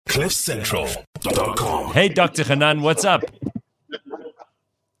CliffCentral.com. Hey, Dr. Hanan, what's up?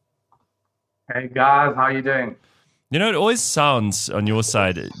 Hey guys, how you doing? You know, it always sounds on your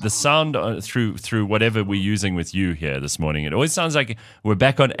side, the sound through whatever we're using with you here this morning, it always sounds like we're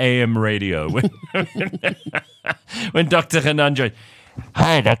back on AM radio when Dr. Hanan joined.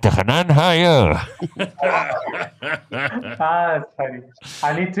 Hi, Dr. Hanan, how are you? That's funny.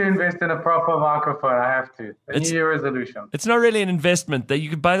 I need to invest in a proper microphone. I have to. New Year resolution. It's not really an investment. You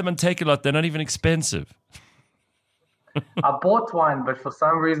can buy them on Take-A-Lot. They're not even expensive. I bought one, but for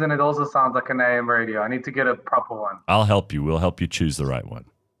some reason it also sounds like an AM radio. I need to get a proper one. I'll help you. We'll help you choose the right one.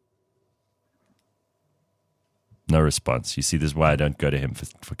 No response. You see, this is why I don't go to him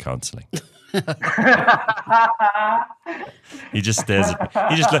for counseling. He just stares at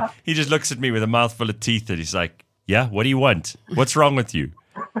me. He just looks at me with a mouthful of teeth and he's like, yeah, what do you want? What's wrong with you?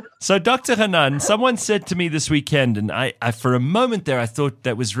 So, Dr. Hanan, someone said to me this weekend, and I for a moment there, I thought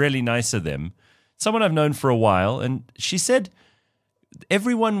that was really nice of them. Someone I've known for a while, and she said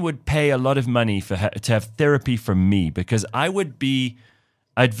everyone would pay a lot of money to have therapy from me because I'd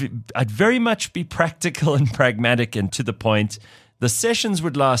very much be practical and pragmatic and to the point. The sessions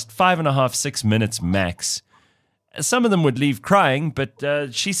would last 5.5, 6 minutes max. Some of them would leave crying, but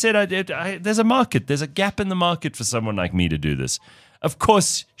she said there's a market. There's a gap in the market for someone like me to do this. Of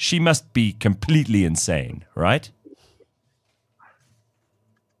course, she must be completely insane, right?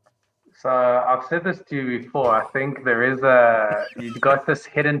 So I've said this to you before. I think there is you've got this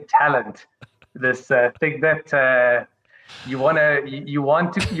hidden talent, this thing that you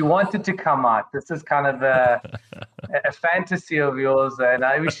wanted to come out. This is kind of a fantasy of yours, and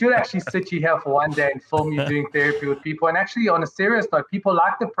we should actually sit you here for one day and film you doing therapy with people. And actually, on a serious note, people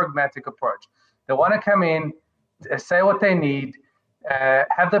like the pragmatic approach. They want to come in, say what they need,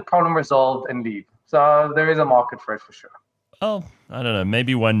 have the problem resolved, and leave. So there is a market for it for sure. Oh, I don't know.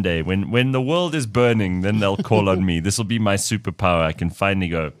 Maybe one day when the world is burning, then they'll call on me. This will be my superpower. I can finally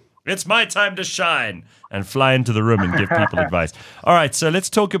go, it's my time to shine, and fly into the room and give people advice. All right, so let's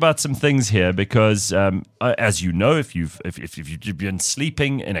talk about some things here because, as you know, if you've been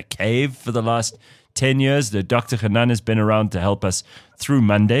sleeping in a cave for the last 10 years, the Dr. Hanan has been around to help us through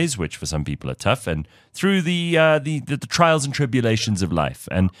Mondays, which for some people are tough, and through the trials and tribulations of life.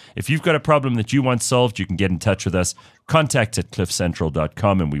 And if you've got a problem that you want solved, you can get in touch with us. Contact at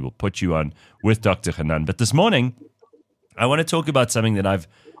cliffcentral.com, and we will put you on with Dr. Hanan. But this morning, I want to talk about something that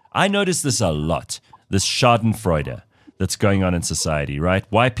I notice this a lot, this Schadenfreude that's going on in society, right?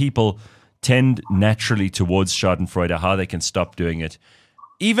 Why people tend naturally towards Schadenfreude, how they can stop doing it.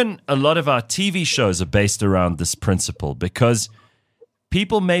 Even a lot of our TV shows are based around this principle because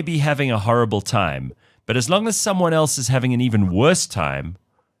people may be having a horrible time, but as long as someone else is having an even worse time,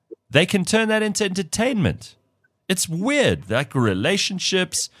 they can turn that into entertainment. It's weird, like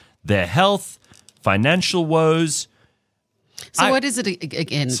relationships, their health, financial woes. So what is it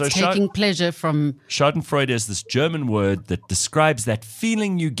again? So taking pleasure from... Schadenfreude is this German word that describes that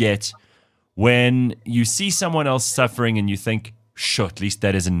feeling you get when you see someone else suffering and you think, sure, at least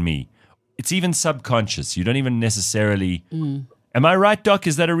that isn't me. It's even subconscious. You don't even necessarily... Am I right, Doc?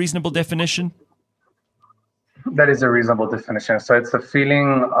 Is that a reasonable definition? That is a reasonable definition. So it's a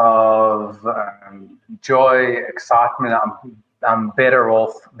feeling of joy, excitement. I'm better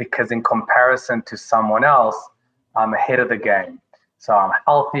off because in comparison to someone else, I'm ahead of the game. So I'm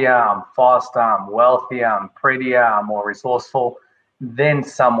healthier, I'm faster, I'm wealthier, I'm prettier, I'm more resourceful than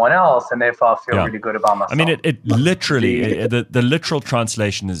someone else, and therefore I feel really good about myself. I mean, it literally, the literal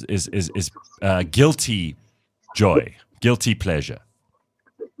translation is guilty joy, guilty pleasure.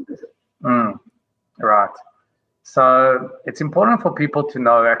 Right. So it's important for people to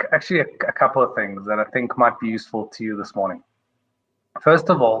know actually a couple of things that I think might be useful to you this morning. First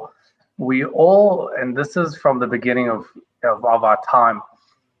of all, we all, and this is from the beginning of our time,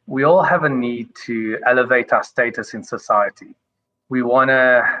 we all have a need to elevate our status in society. We want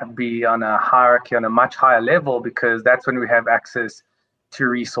to be on a hierarchy on a much higher level because that's when we have access to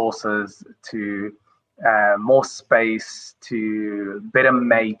resources, to more space, to better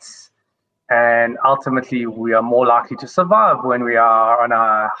mates. And ultimately, we are more likely to survive when we are on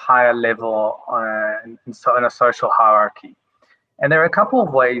a higher level in a social hierarchy. And there are a couple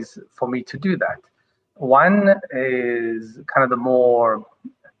of ways for me to do that. One is kind of the more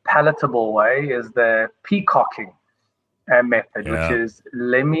palatable way is the peacocking method, which is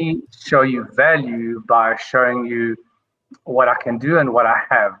let me show you value by showing you what I can do and what I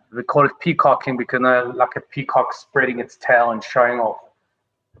have. We call it peacocking because like a peacock spreading its tail and showing off.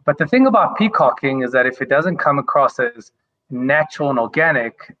 But the thing about peacocking is that if it doesn't come across as natural and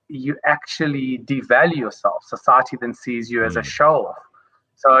organic, you actually devalue yourself. Society then sees you as a show-off.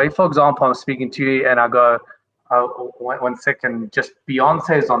 So if, for example, I'm speaking to you and I go, oh, 1 second, just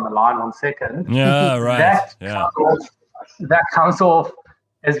Beyonce is on the line, 1 second. Yeah, right. That comes off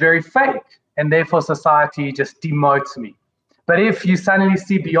as very fake, and therefore society just demotes me. But if you suddenly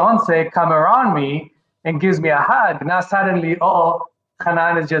see Beyonce come around me and gives me a hug, now suddenly,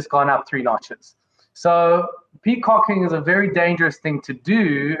 Hanan has just gone up 3 notches. So peacocking is a very dangerous thing to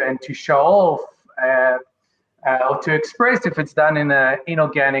do and to show off or to express if it's done in an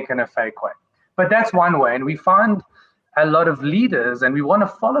inorganic and a fake way. But that's one way. And we find a lot of leaders, and we want to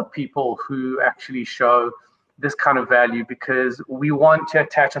follow people who actually show this kind of value because we want to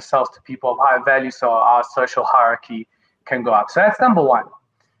attach ourselves to people of higher value so our social hierarchy can go up. So that's number one.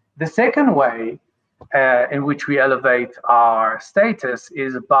 The second way in which we elevate our status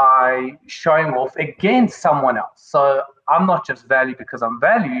is by showing off against someone else. So I'm not just valued because I'm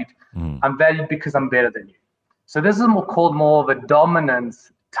valued, I'm valued because I'm better than you. So this is called more of a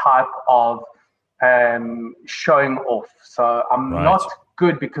dominance type of showing off. So I'm not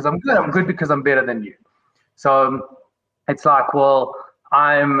good because I'm good, I'm good because I'm better than you. So it's like, well,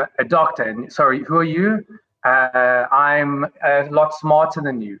 I'm a doctor. And sorry, who are you? I'm a lot smarter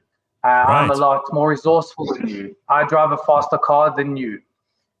than you. I'm a lot more resourceful than you. I drive a faster car than you.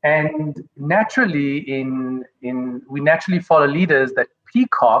 And naturally, we naturally follow leaders that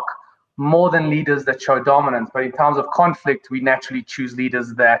peacock more than leaders that show dominance. But in terms of conflict, we naturally choose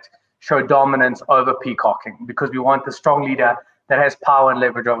leaders that show dominance over peacocking because we want the strong leader that has power and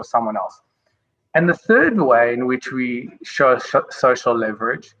leverage over someone else. And the third way in which we show social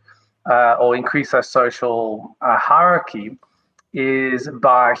leverage or increase our social hierarchy is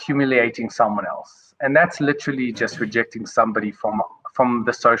by humiliating someone else. And that's literally just rejecting somebody from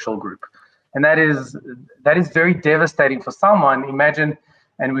the social group. And that is very devastating for someone. Imagine,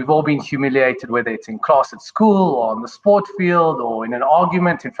 and we've all been humiliated, whether it's in class at school or on the sport field or in an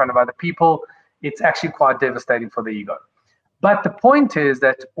argument in front of other people. It's actually quite devastating for the ego. But the point is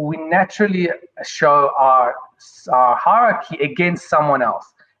that we naturally show our hierarchy against someone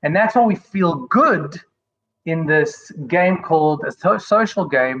else. And that's why we feel good in this game called a social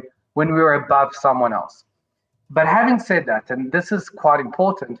game when we're above someone else. But having said that, and this is quite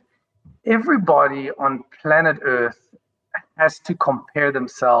important, everybody on planet Earth has to compare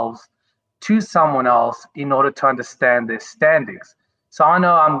themselves to someone else in order to understand their standings. So I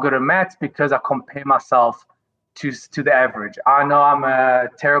know I'm good at maths because I compare myself to the average. I know I'm a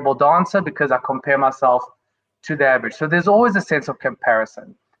terrible dancer because I compare myself to the average. So there's always a sense of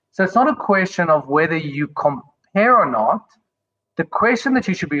comparison. So it's not a question of whether you compare or not. The question that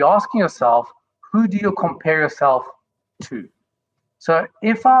you should be asking yourself, who do you compare yourself to? So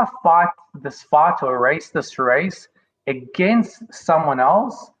if I fight this fight or race this race against someone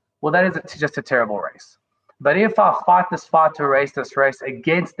else, well, that is just a terrible race. But if I fight this fight or race this race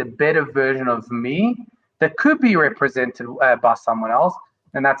against the better version of me that could be represented by someone else,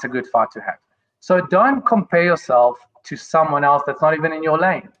 then that's a good fight to have. So don't compare yourself to someone else that's not even in your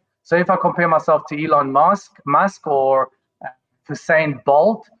lane. So if I compare myself to Elon Musk or Usain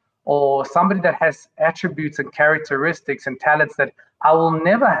Bolt or somebody that has attributes and characteristics and talents that I will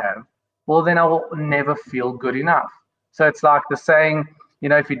never have, well, then I will never feel good enough. So it's like the saying,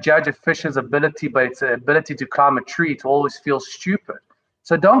 if you judge a fish's ability, but its ability to climb a tree, to always feel stupid.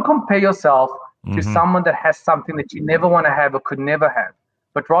 So don't compare yourself to someone that has something that you never want to have or could never have,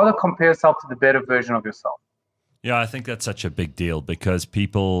 but rather compare yourself to the better version of yourself. Yeah, I think that's such a big deal because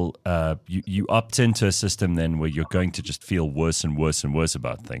people, you opt into a system then where you're going to just feel worse and worse and worse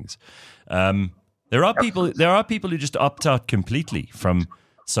about things. There are people who just opt out completely from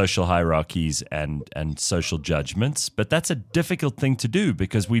social hierarchies and social judgments, but that's a difficult thing to do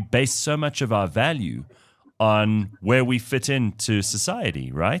because we base so much of our value on where we fit into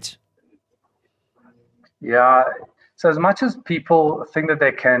society, right? Yeah. So as much as people think that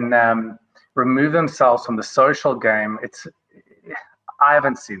they can remove themselves from the social game, I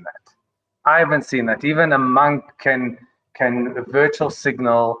haven't seen that. Even a monk can virtual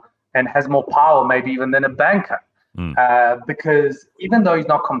signal and has more power maybe even than a banker. Because even though he's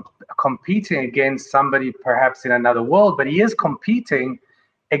not competing against somebody perhaps in another world, but he is competing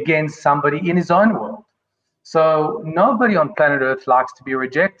against somebody in his own world. So nobody on planet Earth likes to be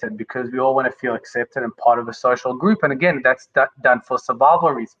rejected because we all want to feel accepted and part of a social group. And again, that's done for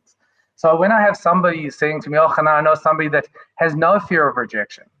survival reasons. So when I have somebody saying to me, Hanan, I know somebody that has no fear of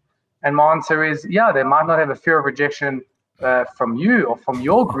rejection. And my answer is, yeah, they might not have a fear of rejection from you or from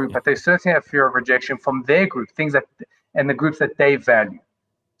your group, but they certainly have fear of rejection from their group, and the groups that they value.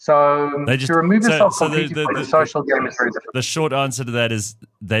 So to remove yourself completely from the social game is very difficult. The short answer to that is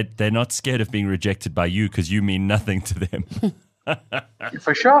they're not scared of being rejected by you because you mean nothing to them.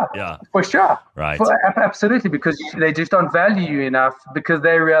 For sure. Yeah. For sure. Right. Absolutely, because they just don't value you enough, because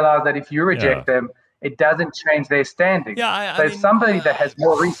they realize that if you reject them, it doesn't change their standing. Yeah, so if somebody that has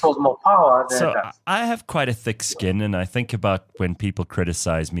more resource, more power, then it does. I have quite a thick skin, and I think about when people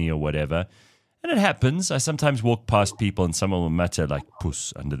criticize me or whatever, and it happens. I sometimes walk past people and someone will mutter like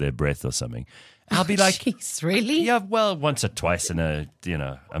puss under their breath or something. I'll be like, jeez, really? Yeah, well, once or twice in a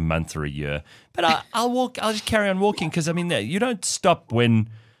month or a year. But I'll walk. I'll just carry on walking, because I mean, you don't stop when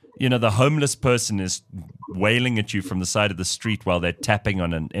the homeless person is wailing at you from the side of the street while they're tapping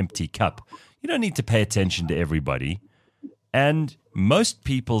on an empty cup. You don't need to pay attention to everybody. And most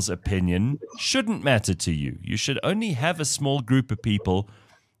people's opinion shouldn't matter to you. You should only have a small group of people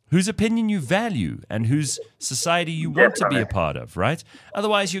whose opinion you value and whose society you want to be a part of, right?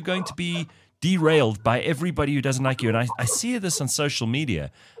 Otherwise, you're going to be derailed by everybody who doesn't like you. And I see this on social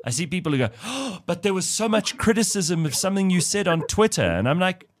media. I see people who go, oh, but there was so much criticism of something you said on Twitter. And I'm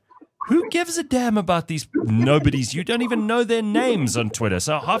like, who gives a damn about these nobodies? You don't even know their names on Twitter.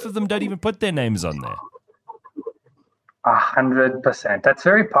 So half of them don't even put their names on there. 100%. That's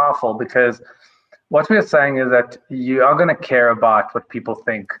very powerful, because what we're saying is that you are going to care about what people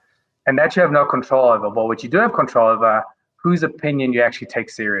think, and that you have no control over. But what you do have control over, whose opinion you actually take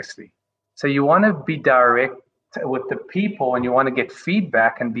seriously. So you want to be direct with the people, and you want to get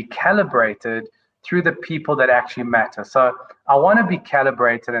feedback and be calibrated through the people that actually matter. So I want to be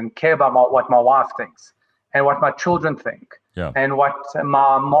calibrated and care about what my wife thinks and what my children think and what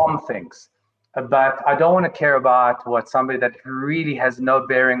my mom thinks. But I don't want to care about what somebody that really has no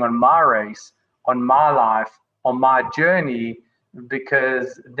bearing on my race, on my life, on my journey,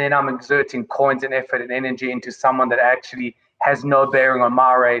 because then I'm exerting coins and effort and energy into someone that actually has no bearing on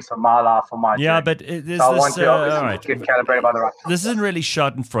my race or my life or my journey. Yeah, but there's so I want to obviously get calibrated by the right. This isn't really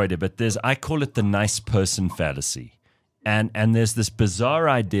Schadenfreude, but I call it the nice person fallacy. And there's this bizarre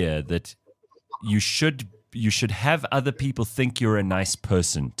idea that you should have other people think you're a nice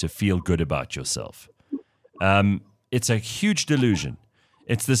person to feel good about yourself. It's a huge delusion.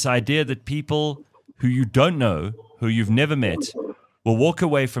 It's this idea that people who you don't know, who you've never met, will walk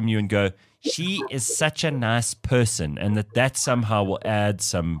away from you and go, she is such a nice person, and that somehow will add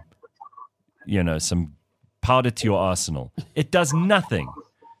some powder to your arsenal. It does nothing.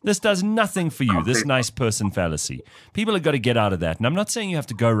 This does nothing for you, this nice person fallacy. People have got to get out of that. And I'm not saying you have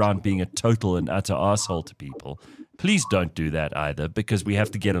to go around being a total and utter asshole to people. Please don't do that either, because we have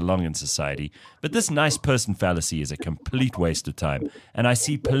to get along in society. But this nice person fallacy is a complete waste of time. And I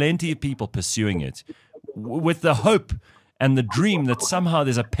see plenty of people pursuing it with the hope and the dream that somehow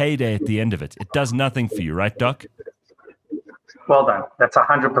there's a payday at the end of it. It does nothing for you, right, Doc? Well done. That's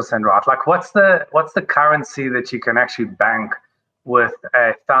 100% right. Like, what's the currency that you can actually bank with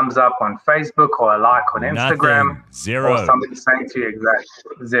a thumbs up on Facebook or a like on Instagram? Nothing. Zero. Or somebody saying to you,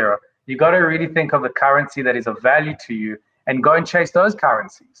 exactly, zero. You got to really think of the currency that is of value to you and go and chase those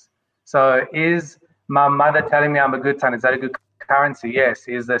currencies. So is my mother telling me I'm a good son? Is that a good currency? Yes.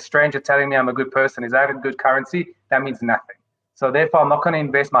 Is a stranger telling me I'm a good person? Is that a good currency? That means nothing. So therefore, I'm not going to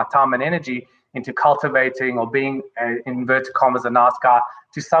invest my time and energy into cultivating or being, in inverted commas, a nice guy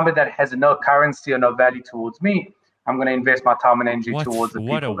to somebody that has no currency or no value towards me. I'm going to invest my time and energy towards the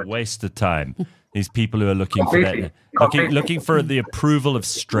people. What a waste of time. These people who are looking for that, looking for the approval of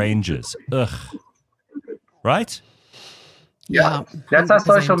strangers. Ugh. Right? Yeah. That's how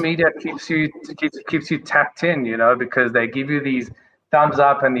social media keeps you tapped in, because they give you these thumbs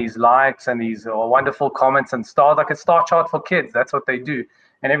up and these likes and these wonderful comments and stars, like a star chart for kids. That's what they do.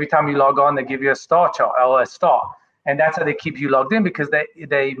 And every time you log on, they give you a star chart or a star. And that's how they keep you logged in, because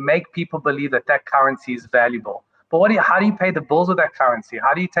they make people believe that currency is valuable. But how do you pay the bills with that currency?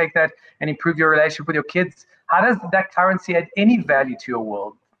 How do you take that and improve your relationship with your kids? How does that currency add any value to your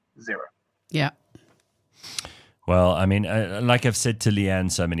world? Zero. Yeah. Well, I mean, like I've said to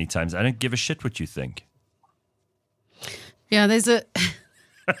Leanne so many times, I don't give a shit what you think. Yeah,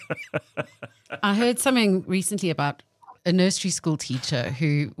 I heard something recently about a nursery school teacher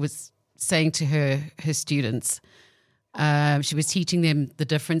who was saying to her students, she was teaching them the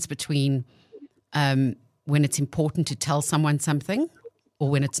difference between when it's important to tell someone something or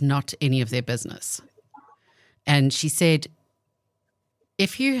when it's not any of their business. And she said,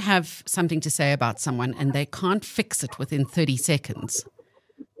 if you have something to say about someone and they can't fix it within 30 seconds,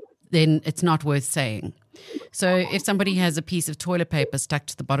 then it's not worth saying. So if somebody has a piece of toilet paper stuck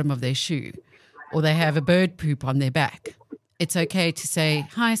to the bottom of their shoe, or they have a bird poop on their back, it's okay to say,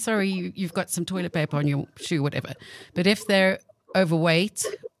 hi, sorry, you've got some toilet paper on your shoe, whatever. But if they're overweight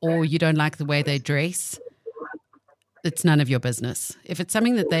or you don't like the way they dress, it's none of your business. If it's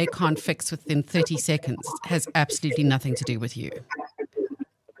something that they can't fix within 30 seconds, it has absolutely nothing to do with you.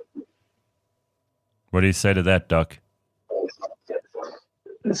 What do you say to that, Doc?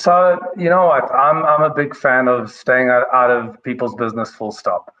 So, you know what? I'm a big fan of staying out of people's business, full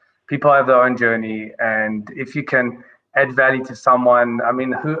stop. People have their own journey, and if you can add value to someone, I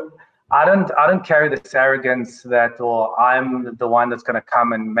mean, I don't carry this arrogance that, or I'm the one that's going to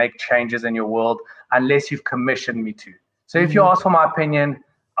come and make changes in your world unless you've commissioned me to. So if you ask for my opinion,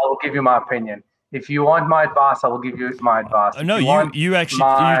 I will give you my opinion. If you want my advice, I will give you my advice. No,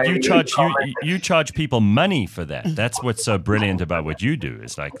 you charge people money for that. That's what's so brilliant about what you do.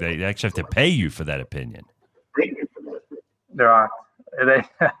 It's like they actually have to pay you for that opinion. Right.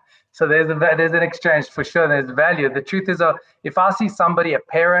 So there's an exchange for sure. There's value. The truth is, if I see somebody, a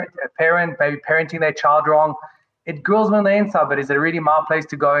parent maybe parenting their child wrong, it grills me on the inside. But is it really my place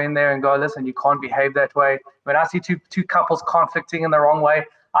to go in there and go, listen, you can't behave that way? When I see two couples conflicting in the wrong way,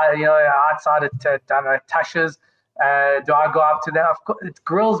 outside at Tasha's, do I go up to them? It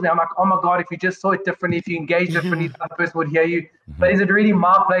grills me. I'm like, oh my God, if you just saw it differently, if you engaged differently, that person would hear you. But is it really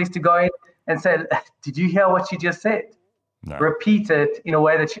my place to go in and say, did you hear what she just said? No. Repeat it in a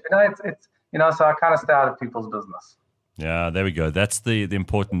way that so I kind of stay out of people's business. Yeah, there we go. That's the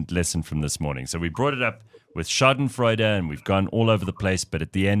important lesson from this morning. So we brought it up with Schadenfreude and we've gone all over the place, but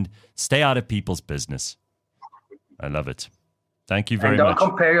at the end, stay out of people's business. I love it. Thank you very much. Don't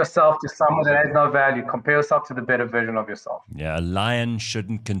compare yourself to someone that has no value. Compare yourself to the better version of yourself. Yeah, a lion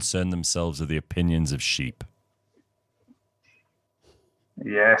shouldn't concern themselves with the opinions of sheep.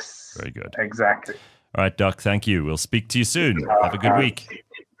 Yes. Very good. Exactly. All right, Doc, thank you. We'll speak to you soon. Have a good week.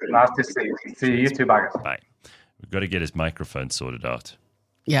 Nice to see you. See you too, Buggers. Bye. We've got to get his microphone sorted out.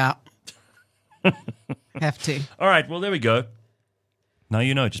 Yeah. Have to. All right, well, there we go.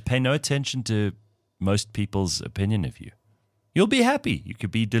 Now just pay no attention to most people's opinion of you. You'll be happy. You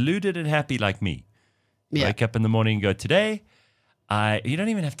could be deluded and happy like me. Yeah. Wake up in the morning and go, today, you don't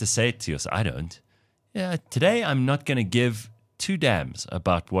even have to say it to yourself. I don't. Yeah, today I'm not going to give two damns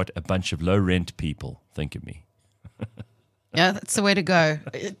about what a bunch of low-rent people think of me. Yeah, that's the way to go.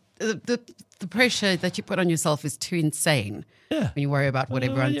 The pressure that you put on yourself is too insane when you worry about what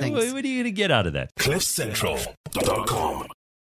everyone thinks. What are you going to get out of that? CliffCentral.com